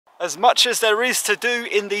As much as there is to do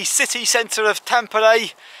in the city centre of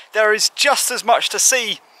Tampere, there is just as much to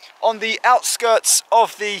see on the outskirts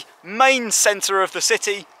of the main centre of the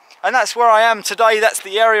city, and that's where I am today. That's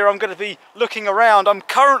the area I'm going to be looking around. I'm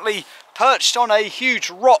currently perched on a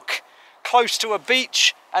huge rock close to a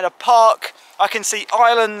beach and a park. I can see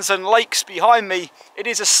islands and lakes behind me. It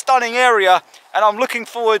is a stunning area, and I'm looking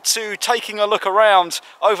forward to taking a look around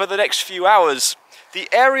over the next few hours. The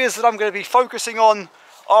areas that I'm going to be focusing on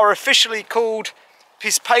are officially called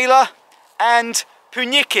Pispala and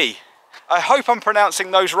Pyynikki. I hope I'm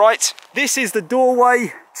pronouncing those right. This is the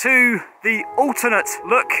doorway to the alternate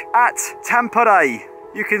look at Tampere.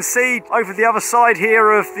 You can see over the other side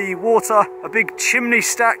here of the water a big chimney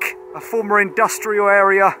stack, a former industrial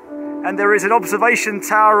area, and there is an observation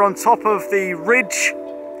tower on top of the ridge,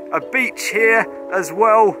 a beach here as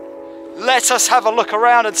well. Let us have a look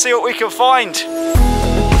around and see what we can find.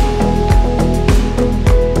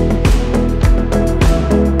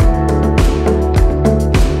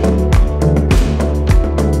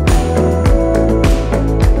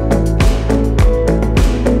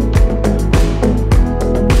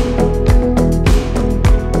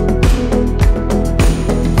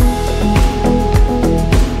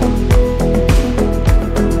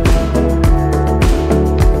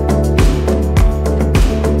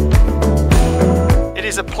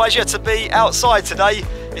 Pleasure to be outside today.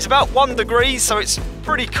 It's about 1 degree, so it's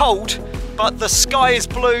pretty cold, but the sky is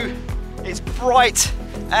blue, it's bright,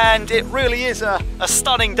 and it really is a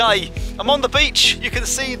stunning day. I'm on the beach. You can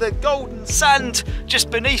see the golden sand just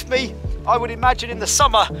beneath me. I would imagine in the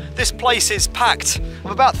summer this place is packed.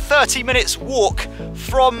 I'm about 30 minutes walk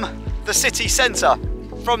from the city centre,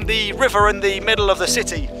 from the river in the middle of the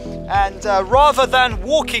city. And rather than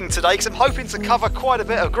walking today, because I'm hoping to cover quite a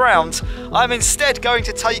bit of ground, I'm instead going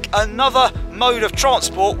to take another mode of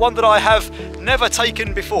transport, one that I have never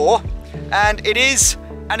taken before, and it is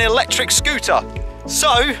an electric scooter.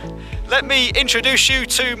 So let me introduce you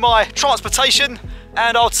to my transportation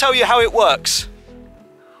and I'll tell you how it works.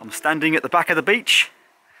 I'm standing at the back of the beach.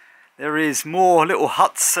 There is more little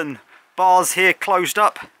huts and bars here closed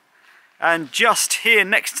up, and just here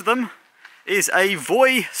next to them is a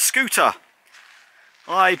Voi scooter.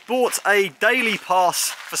 I bought a daily pass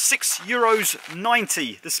for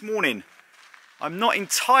 €6.90 this morning. I'm not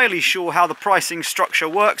entirely sure how the pricing structure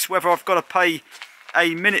works, whether I've got to pay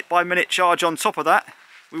a minute by minute charge on top of that.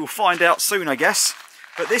 We will find out soon, I guess.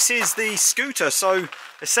 But this is the scooter, so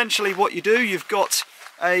essentially what you do, you've got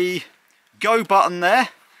a go button there,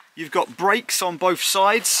 you've got brakes on both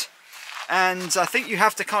sides, and I think you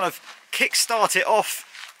have to kind of kick start it off,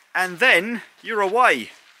 and then you're away.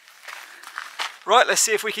 Right, let's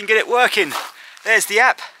see if we can get it working. There's the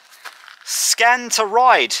app. Scan to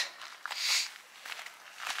ride.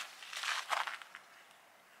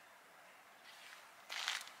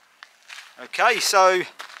 Okay, so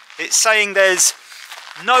it's saying there's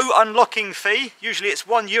no unlocking fee. Usually it's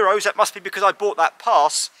 €1. That must be because I bought that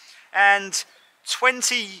pass. And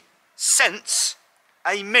 20 cents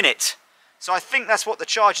a minute. So I think that's what the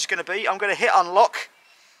charge is going to be. I'm going to hit unlock.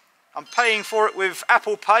 I'm paying for it with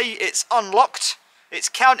Apple Pay. It's unlocked. It's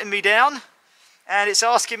counting me down. And it's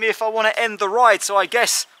asking me if I want to end the ride. So I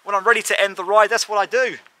guess when I'm ready to end the ride, that's what I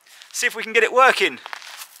do. See if we can get it working.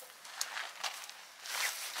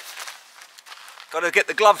 Got to get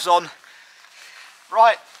the gloves on.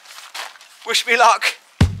 Right. Wish me luck.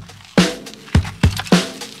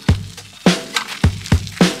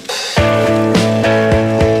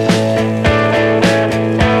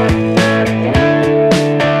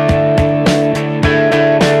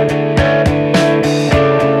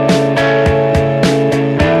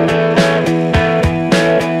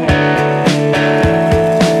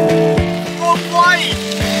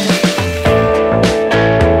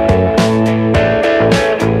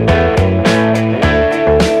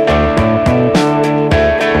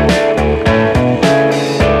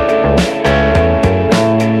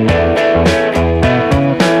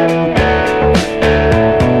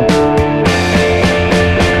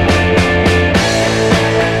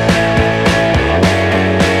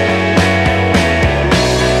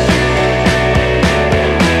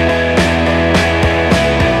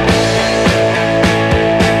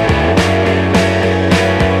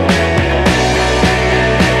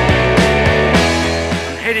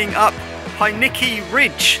 Pyynikki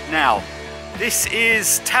Ridge now. This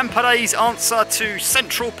is Tampere's answer to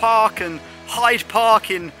Central Park and Hyde Park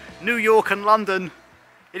in New York and London.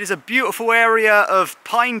 It is a beautiful area of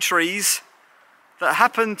pine trees that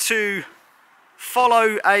happen to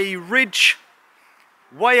follow a ridge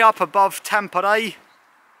way up above Tampere.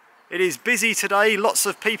 It is busy today, lots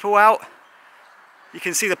of people out. You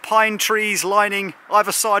can see the pine trees lining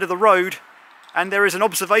either side of the road, and there is an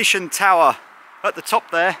observation tower at the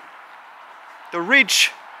top there. The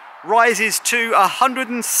ridge rises to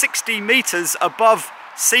 160 meters above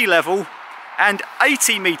sea level and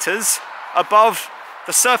 80 meters above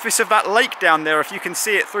the surface of that lake down there, if you can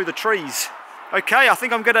see it through the trees. Okay, I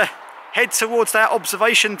think I'm gonna head towards that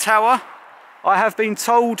observation tower. I have been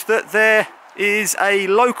told that there is a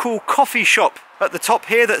local coffee shop at the top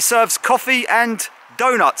here that serves coffee and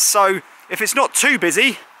donuts, so if it's not too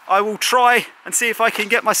busy, I will try and see if I can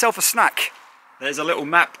get myself a snack. There's a little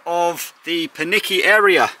map of the Pyynikki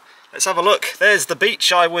area. Let's have a look. There's the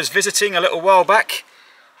beach I was visiting a little while back.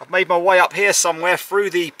 I've made my way up here somewhere through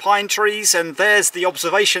the pine trees, and there's the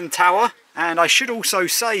observation tower. And I should also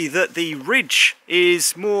say that the ridge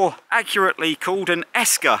is more accurately called an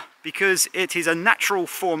esker, because it is a natural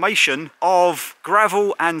formation of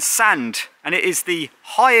gravel and sand, and it is the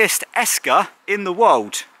highest esker in the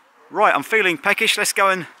world. Right, I'm feeling peckish. Let's go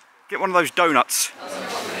and get one of those donuts.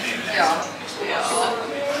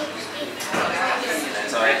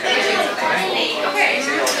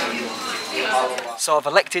 So I've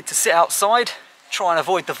elected to sit outside, try and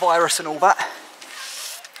avoid the virus and all that.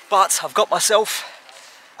 But I've got myself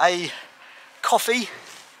a coffee,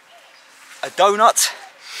 a donut,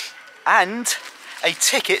 and a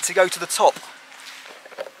ticket to go to the top.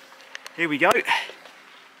 Here we go.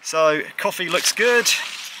 So coffee looks good.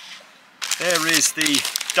 There is the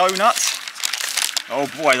donut. Oh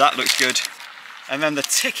boy, that looks good. And then the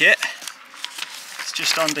ticket, it's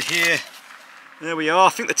just under here. There we are. I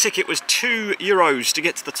think the ticket was €2 to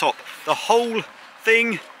get to the top. The whole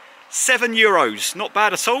thing, €7. Not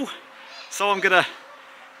bad at all. So I'm gonna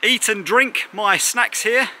eat and drink my snacks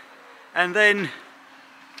here and then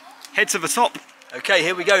head to the top. Okay,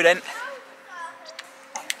 here we go then.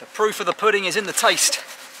 The proof of the pudding is in the taste.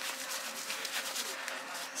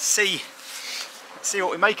 Let's see what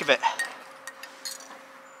we make of it.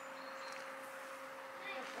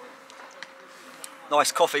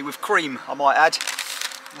 Nice coffee with cream, I might add.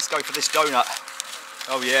 Let's go for this donut.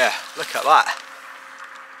 Oh yeah, look at that.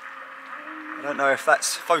 I don't know if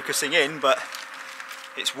that's focusing in, but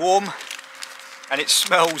it's warm and it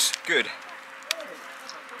smells good.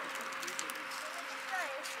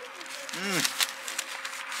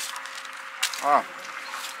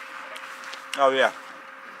 Oh yeah.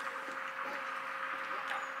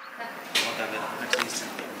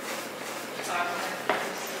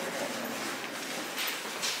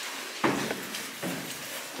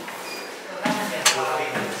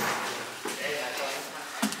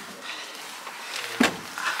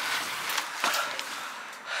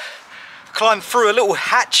 Climbed through a little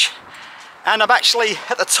hatch and I'm actually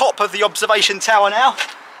at the top of the observation tower now,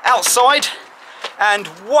 outside, and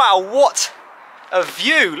wow, what a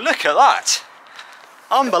view. Look at that.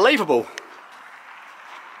 Unbelievable.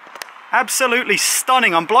 Absolutely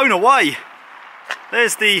stunning. I'm blown away.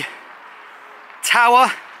 There's the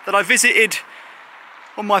tower that I visited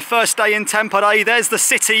on my first day in Tampere. There's the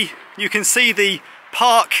city. You can see the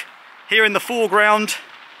park here in the foreground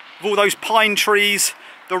with all those pine trees.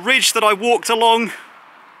 The ridge that I walked along.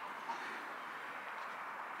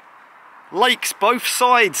 Lakes both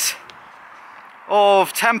sides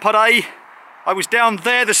of Tampere. I was down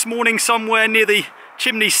there this morning somewhere near the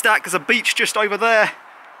chimney stack. There's a beach just over there.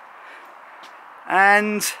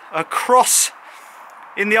 And across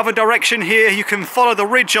in the other direction here, you can follow the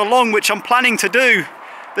ridge along, which I'm planning to do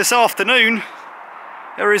this afternoon.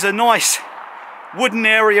 There is a nice wooden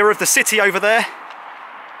area of the city over there.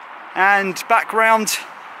 And background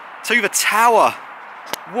to the tower.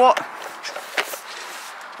 What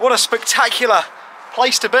a spectacular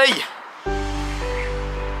place to be.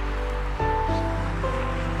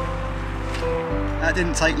 That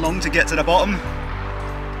didn't take long to get to the bottom.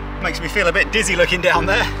 Makes me feel a bit dizzy looking down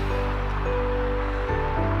there.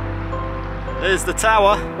 There's the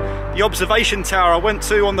tower, the observation tower I went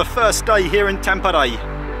to on the first day here in Tampere.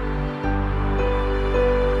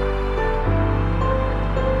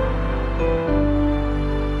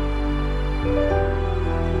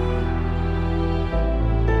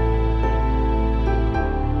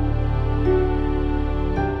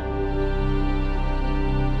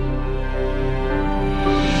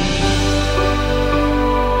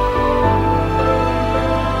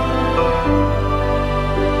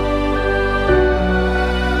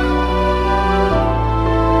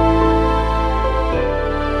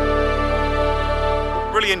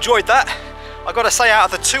 Enjoyed that. I gotta say, out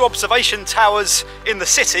of the two observation towers in the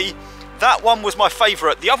city, that one was my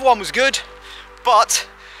favourite. The other one was good, but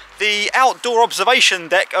the outdoor observation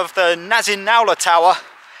deck of the Nasin Naula tower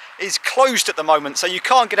is closed at the moment, so you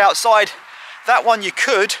can't get outside that one you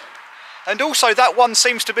could, and also that one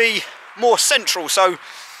seems to be more central, so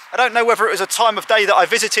I don't know whether it was a time of day that I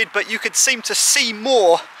visited, but you could seem to see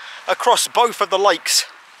more across both of the lakes.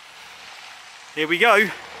 Here we go.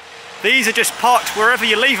 These are just parked wherever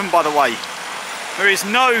you leave them, by the way. There is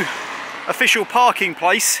no official parking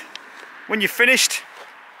place. When you're finished,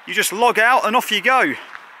 you just log out and off you go.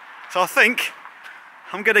 So I think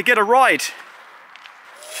I'm going to get a ride.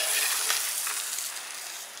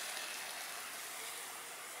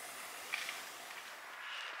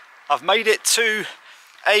 I've made it to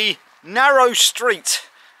a narrow street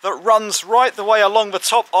that runs right the way along the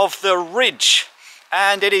top of the ridge,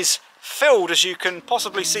 and it is filled, as you can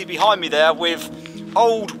possibly see behind me there, with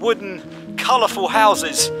old wooden colourful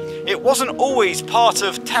houses. It wasn't always part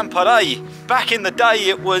of Tampere. Back in the day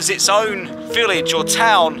it was its own village or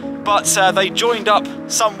town, but they joined up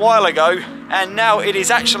some while ago, and now it is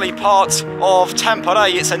actually part of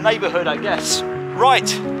Tampere. It's a neighbourhood, I guess. Right,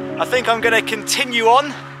 I think I'm going to continue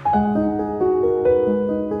on.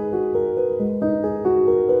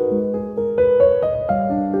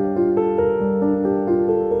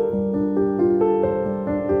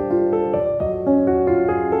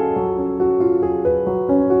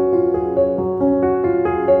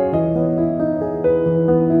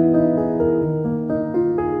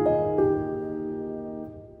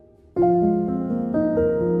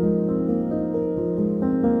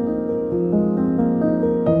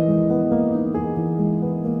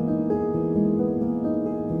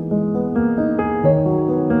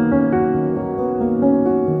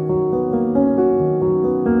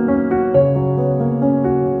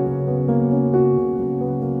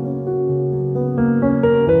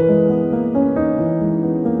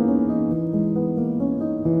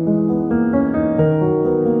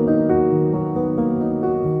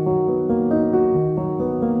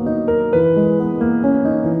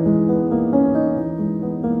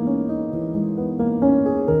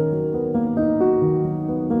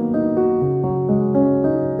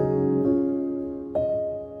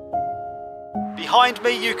 Behind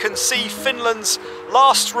me you can see Finland's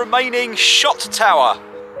last remaining shot tower.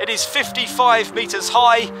 It is 55 metres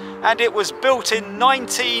high, and it was built in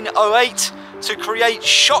 1908 to create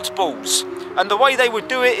shot balls. And the way they would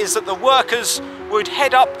do it is that the workers would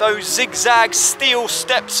head up those zigzag steel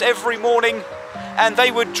steps every morning, and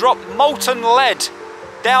they would drop molten lead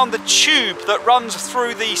down the tube that runs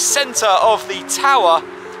through the centre of the tower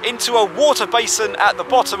into a water basin at the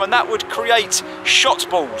bottom, and that would create shot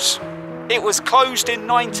balls. It was closed in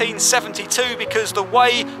 1972 because the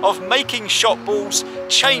way of making shot balls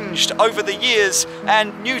changed over the years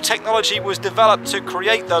and new technology was developed to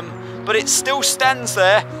create them, but it still stands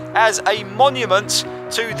there as a monument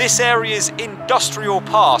to this area's industrial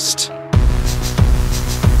past.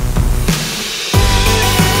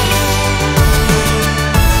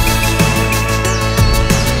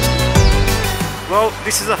 Well,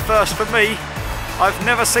 this is a first for me. I've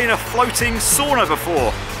never seen a floating sauna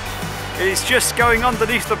before. It is just going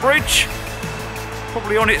underneath the bridge,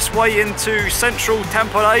 probably on its way into central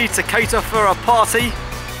Tampere to cater for a party.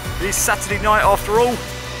 It is Saturday night after all,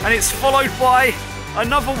 and it's followed by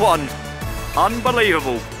another one.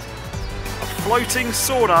 Unbelievable. A floating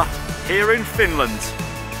sauna here in Finland.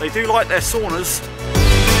 They do like their saunas.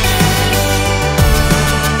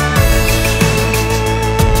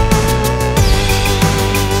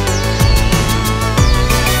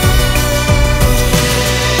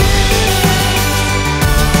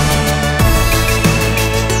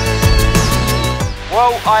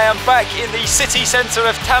 Well, I am back in the city centre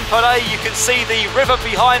of Tampere. You can see the river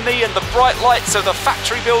behind me and the bright lights of the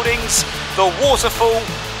factory buildings, the waterfall,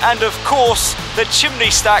 and of course the chimney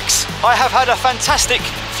stacks. I have had a fantastic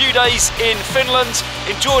few days in Finland,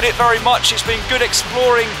 enjoyed it very much. It's been good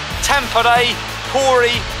exploring Tampere,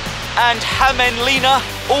 Pori and Hämeenlinna.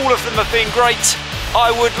 All of them have been great. I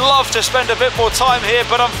would love to spend a bit more time here,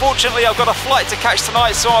 but unfortunately I've got a flight to catch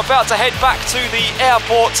tonight, so I'm about to head back to the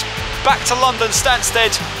airport, back to London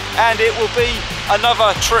Stansted, and it will be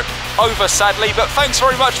another trip over, sadly. But thanks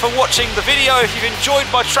very much for watching the video. If you've enjoyed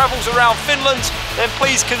my travels around Finland, then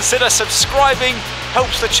please consider subscribing,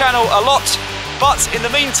 helps the channel a lot. But in the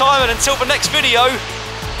meantime, and until the next video,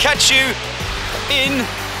 catch you in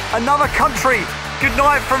another country. Good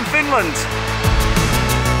night from Finland.